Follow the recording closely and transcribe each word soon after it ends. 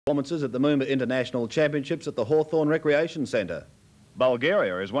Performances at the Moomba International Championships at the Hawthorn Recreation Centre.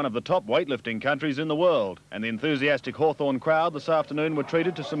 Bulgaria is one of the top weightlifting countries in the world, and the enthusiastic Hawthorn crowd this afternoon were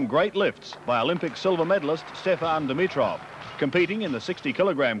treated to some great lifts by Olympic silver medalist Stefan Dimitrov. Competing in the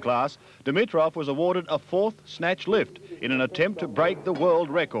 60-kilogram class, Dimitrov was awarded a fourth snatch lift in an attempt to break the world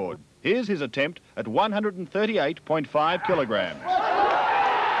record. Here's his attempt at 138.5 kilograms.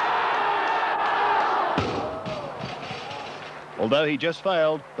 Although he just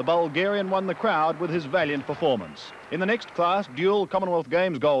failed, the Bulgarian won the crowd with his valiant performance. In the next class, dual Commonwealth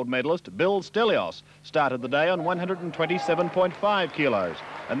Games gold medalist Bill Stellios started the day on 127.5 kilos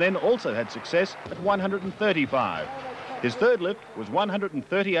and then also had success at 135. His third lift was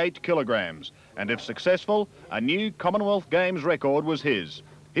 138 kilograms, and if successful, a new Commonwealth Games record was his.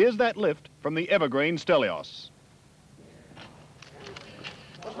 Here's that lift from the evergreen Stellios.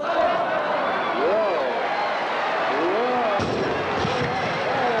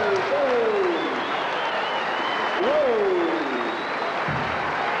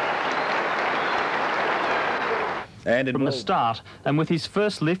 From the start, and with his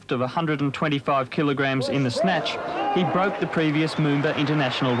first lift of 125 kilograms in the snatch, he broke the previous Moomba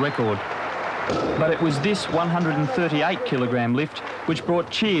international record. But it was this 138 kilogram lift which brought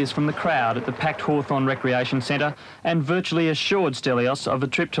cheers from the crowd at the packed Hawthorn Recreation Centre and virtually assured Stellios of a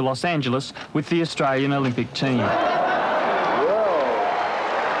trip to Los Angeles with the Australian Olympic team.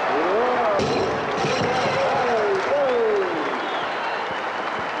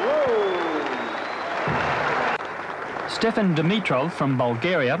 Stefan Dimitrov from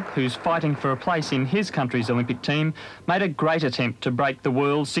Bulgaria, who's fighting for a place in his country's Olympic team, made a great attempt to break the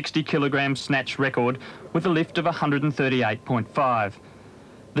world 60-kilogram snatch record with a lift of 138.5.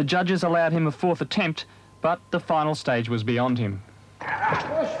 The judges allowed him a fourth attempt, but the final stage was beyond him.